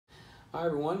Hi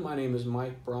everyone, my name is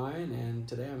Mike Bryan, and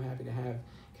today I'm happy to have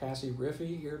Cassie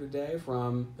Riffee here today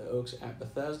from the Oaks at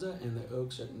Bethesda and the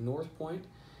Oaks at Northpointe.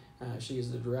 She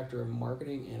is the Director of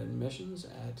Marketing and Admissions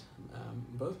at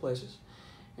both places.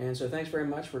 And so thanks very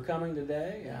much for coming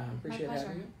today. Appreciate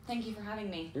having you. Thank you for having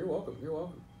me. You're welcome. You're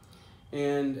welcome.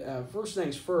 And first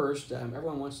things first,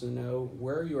 everyone wants to know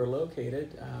where you are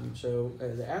located, so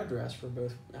the address for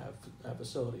both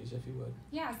facilities, if you would.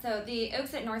 Yeah, so the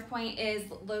Oaks at Northpointe is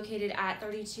located at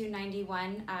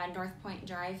 3291 Northpointe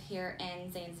Drive here in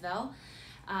Zanesville.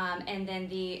 And then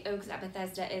the Oaks at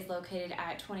Bethesda is located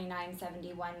at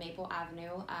 2971 Maple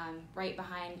Avenue, right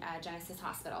behind Genesis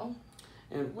Hospital.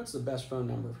 And what's the best phone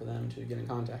number for them to get in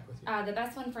contact with you? The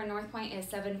best one for Northpointe is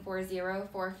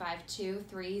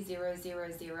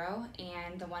 740-452-3000,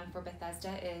 and the one for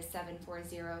Bethesda is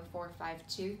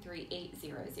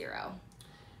 740-452-3800.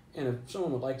 And if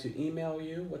someone would like to email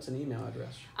you, what's an email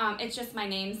address? It's just my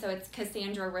name, so it's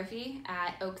Cassandra Riffee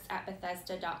at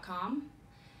oaksatbethesda.com.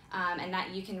 And that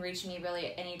you can reach me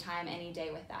really at any time, any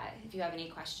day with that, if you have any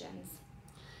questions.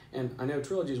 And I know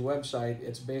Trilogy's website,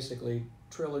 it's basically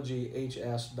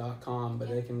trilogyhs.com, but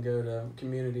they can go to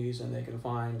communities and they can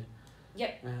find.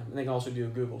 Yep. And they can also do a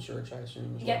Google search, I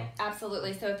assume, as well. Yep,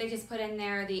 absolutely. So if they just put in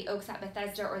there the Oaks at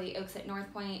Bethesda or the Oaks at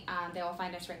Northpointe, they will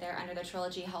find us right there under the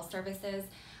Trilogy Health Services,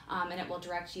 and it will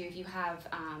direct you. If you have,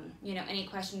 any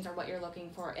questions or what you're looking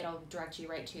for, it'll direct you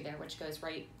right to there, which goes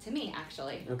right to me,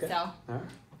 actually. Okay. So, all right.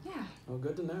 Yeah. Well,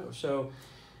 good to know. So,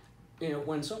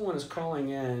 when someone is calling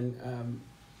in,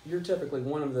 you're typically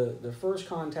one of the first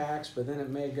contacts, but then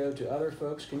it may go to other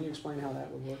folks. Can you explain how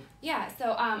that would work? Yeah,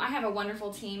 so I have a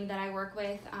wonderful team that I work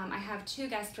with. I have two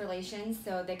guest relations.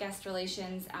 So the guest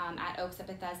relations at Oaks at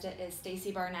Bethesda is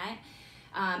Stacy Barnett,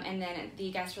 and then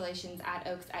the guest relations at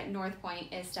Oaks at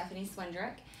Northpointe is Stephanie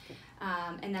Swindrick.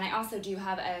 And then I also do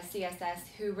have a CSS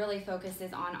who really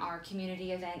focuses on our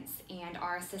community events and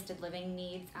our assisted living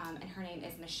needs, and her name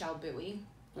is Michelle Bowie.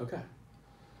 Okay.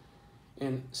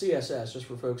 And CSS, just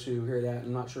for folks who hear that,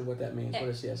 I'm not sure what that means. What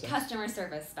is CSS? Customer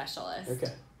Service Specialist.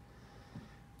 Okay.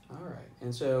 All right.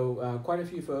 And so quite a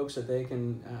few folks that they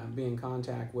can be in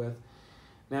contact with.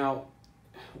 Now,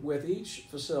 with each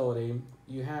facility,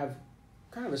 you have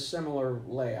kind of a similar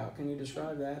layout. Can you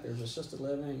describe that? There's assisted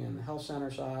living and the health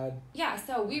center side. Yeah,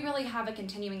 so we really have a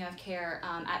continuing of care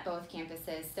at both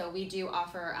campuses. So we do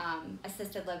offer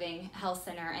assisted living, health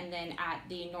center, and then at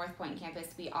the Northpointe campus,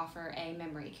 we offer a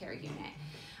memory care unit.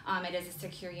 It is a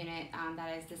secure unit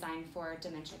that is designed for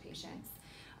dementia patients.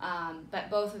 But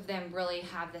both of them really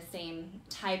have the same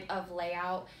type of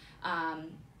layout.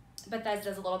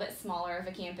 Bethesda's a little bit smaller of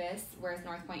a campus, whereas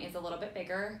Northpointe is a little bit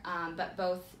bigger, but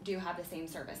both do have the same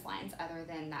service lines other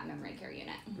than that memory care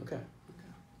unit. Okay.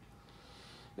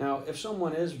 Now, if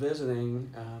someone is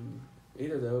visiting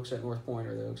either the Oaks at Northpointe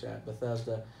or the Oaks at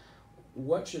Bethesda,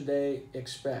 what should they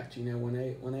expect?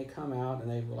 When they come out and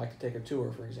they would like to take a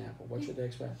tour, for example, what should they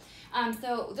expect?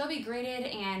 So they'll be greeted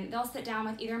and they'll sit down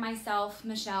with either myself,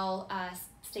 Michelle,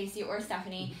 Stacy, or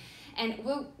Stephanie. And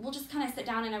we'll just kind of sit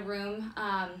down in a room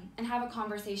and have a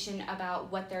conversation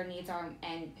about what their needs are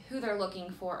and who they're looking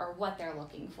for or what they're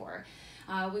looking for.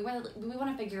 We want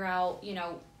to figure out,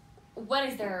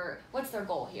 what's their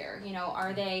goal here?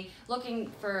 Are they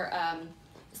looking for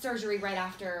surgery right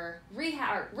after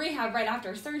rehab right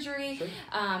after surgery? Sure.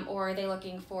 Or are they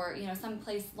looking for,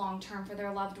 someplace long-term for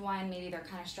their loved one? Maybe they're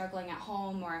kind of struggling at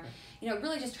home, or,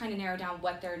 really just trying to narrow down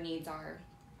what their needs are.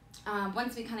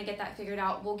 Once we kind of get that figured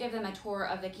out, we'll give them a tour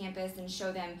of the campus and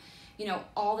show them,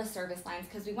 all the service lines,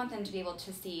 because we want them to be able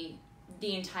to see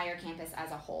the entire campus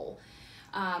as a whole.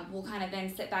 We'll kind of then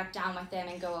sit back down with them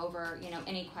and go over,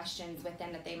 any questions with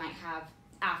them that they might have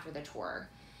after the tour.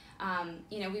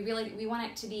 We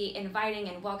want it to be inviting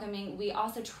and welcoming. We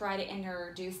also try to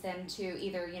introduce them to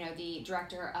either, the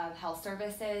Director of Health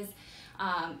Services.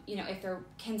 If their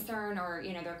concern or,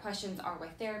 their questions are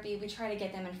with therapy, we try to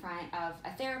get them in front of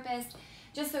a therapist,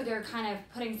 just so they're kind of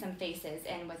putting some faces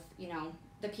in with,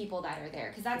 the people that are there,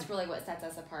 because that's really what sets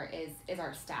us apart is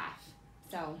our staff.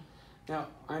 So. Now,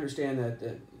 I understand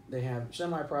that they have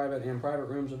semi-private and private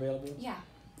rooms available? Yeah.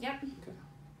 Yep. Okay.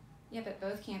 Yep, at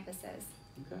both campuses.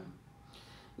 Okay.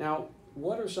 Now,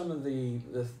 what are some of the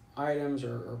items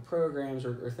or programs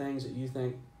or things that you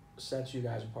think sets you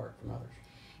guys apart from others?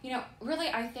 Really,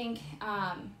 I really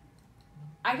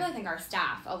think our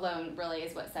staff alone really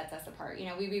is what sets us apart.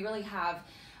 We really have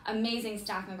amazing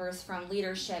staff members from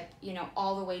leadership,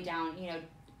 all the way down,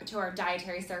 to our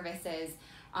dietary services,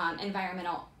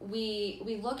 environmental.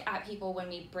 We look at people when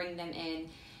we bring them in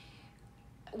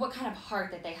what kind of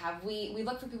heart that they have. We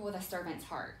look for people with a servant's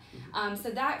heart. So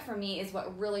that for me is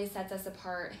what really sets us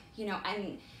apart,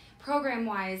 and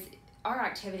program-wise, our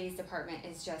activities department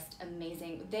is just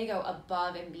amazing. They go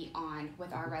above and beyond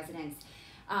with our residents.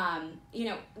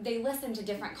 They listen to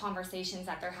different conversations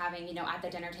that they're having, at the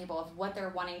dinner table of what they're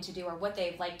wanting to do or what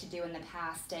they've liked to do in the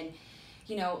past. And,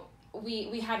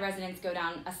 we had residents go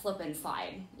down a slip and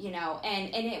slide,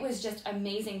 and it was just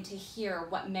amazing to hear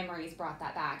what memories brought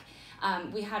that back.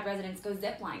 We had residents go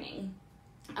zip lining.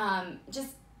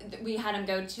 We had them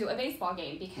go to a baseball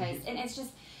game because, and it's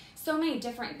just so many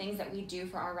different things that we do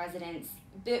for our residents.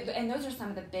 And those are some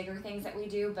of the bigger things that we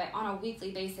do, but on a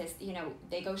weekly basis,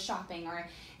 they go shopping or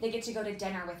they get to go to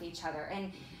dinner with each other.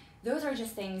 And those are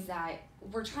just things that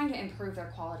we're trying to improve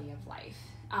their quality of life.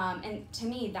 And to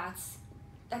me, that's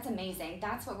amazing.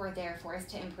 That's what we're there for, is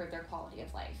to improve their quality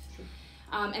of life. Sure.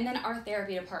 And then our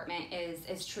therapy department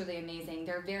is truly amazing.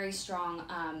 They're very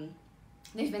strong.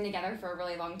 They've been together for a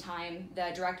really long time.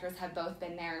 The directors have both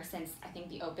been there since, I think,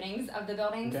 the openings of the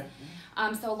buildings. Okay.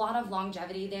 So a lot of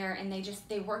longevity there, and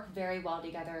they work very well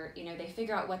together. They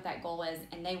figure out what that goal is,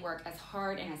 and they work as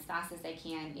hard and as fast as they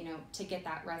can, to get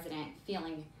that resident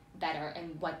feeling better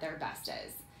and what their best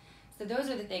is. So those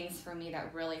are the things for me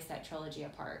that really set Trilogy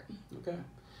apart. Okay.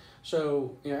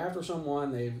 So, after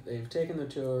someone, they've taken the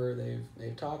tour,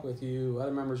 they've talked with you,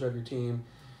 other members of your team,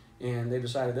 and they've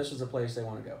decided this is the place they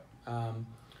want to go.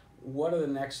 What are the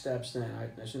next steps then?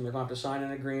 I assume they're going to have to sign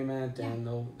an agreement, and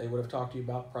they would have talked to you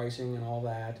about pricing and all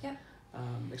that. Yep.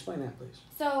 Explain that, please.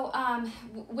 So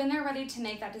when they're ready to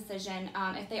make that decision,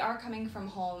 if they are coming from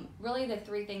home, really the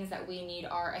three things that we need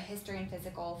are a history and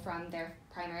physical from their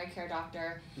primary care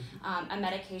doctor, a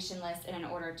medication list, and an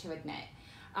order to admit.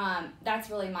 That's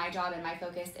really my job, and my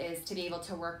focus is to be able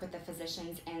to work with the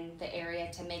physicians in the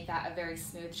area to make that a very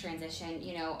smooth transition.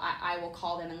 I will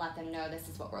call them and let them know this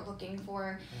is what we're looking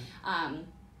for.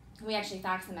 We actually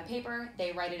fax them a paper.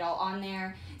 They write it all on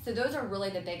there. So those are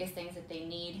really the biggest things that they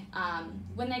need.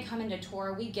 When they come into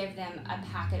tour, we give them a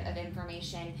packet of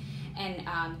information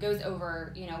and goes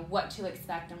over, what to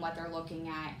expect and what they're looking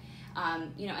at.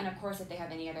 And of course, if they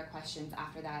have any other questions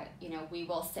after that, we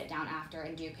will sit down after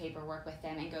and do paperwork with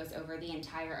them and goes over the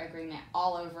entire agreement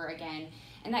all over again.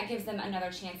 And that gives them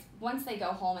another chance. Once they go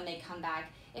home and they come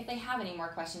back, if they have any more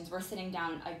questions, we're sitting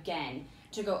down again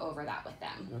to go over that with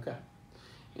them. Okay.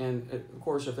 And of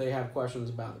course, if they have questions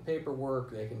about the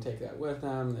paperwork, they can take that with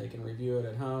them. They can review it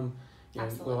at home.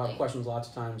 Absolutely. We'll have questions lots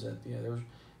of times that there's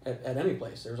at any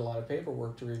place. There's a lot of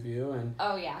paperwork to review, and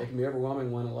it can be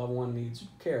overwhelming when a loved one needs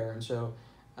care. And so,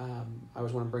 I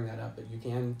always want to bring that up, but you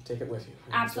can take it with you.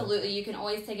 Absolutely, you can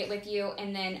always take it with you,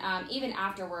 and then even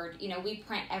afterward, we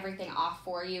print everything off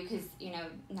for you because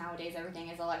nowadays everything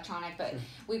is electronic, but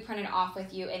we print it off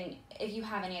with you, and if you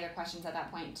have any other questions at that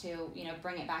point too,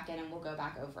 bring it back in and we'll go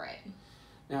back over it.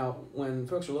 Now, when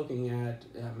folks are looking at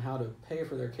how to pay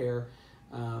for their care,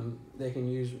 they can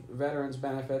use veterans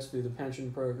benefits through the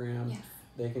pension program. Yes.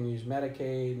 They can use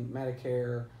Medicaid,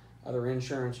 Medicare, other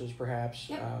insurances perhaps.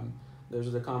 Yep. Those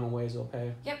are the common ways they'll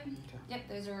pay. Yep. Okay. Yep.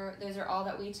 Those are all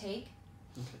that we take.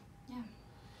 Okay. Yeah.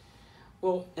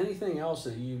 Well, anything else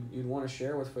that you'd want to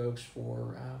share with folks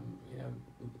for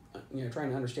trying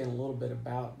to understand a little bit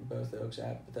about both the Oaks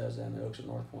at Bethesda and the Oaks at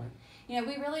Northpointe?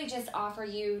 We really just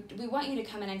we want you to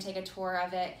come in and take a tour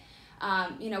of it.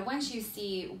 Once you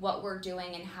see what we're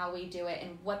doing and how we do it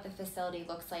and what the facility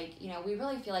looks like, we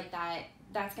really feel like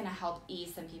that's going to help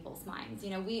ease some people's minds.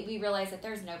 We realize that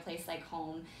there's no place like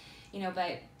home,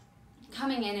 but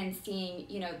coming in and seeing,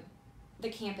 the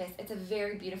campus, it's a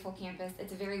very beautiful campus.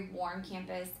 It's a very warm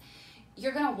campus.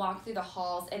 You're going to walk through the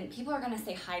halls and people are going to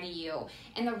say hi to you,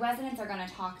 and the residents are going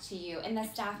to talk to you, and the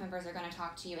staff members are going to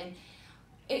talk to you. And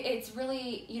it's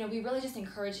really, we really just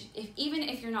encourage, even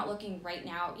if you're not looking right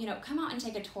now, come out and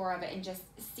take a tour of it and just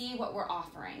see what we're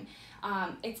offering.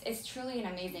 It's truly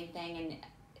an amazing thing,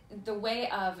 and the way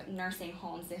of nursing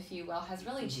homes, if you will, has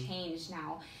really changed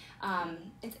now.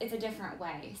 It's a different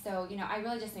way. So, I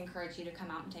really just encourage you to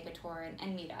come out and take a tour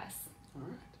and meet us. All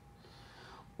right.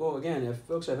 Well, again, if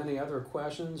folks have any other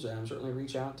questions, certainly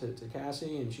reach out to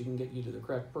Cassie, and she can get you to the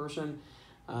correct person.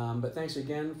 But thanks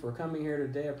again for coming here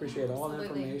today. I appreciate all the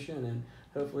information, and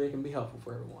hopefully it can be helpful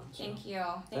for everyone. So, Thank you.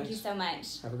 Thank you so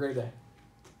much. Have a great day.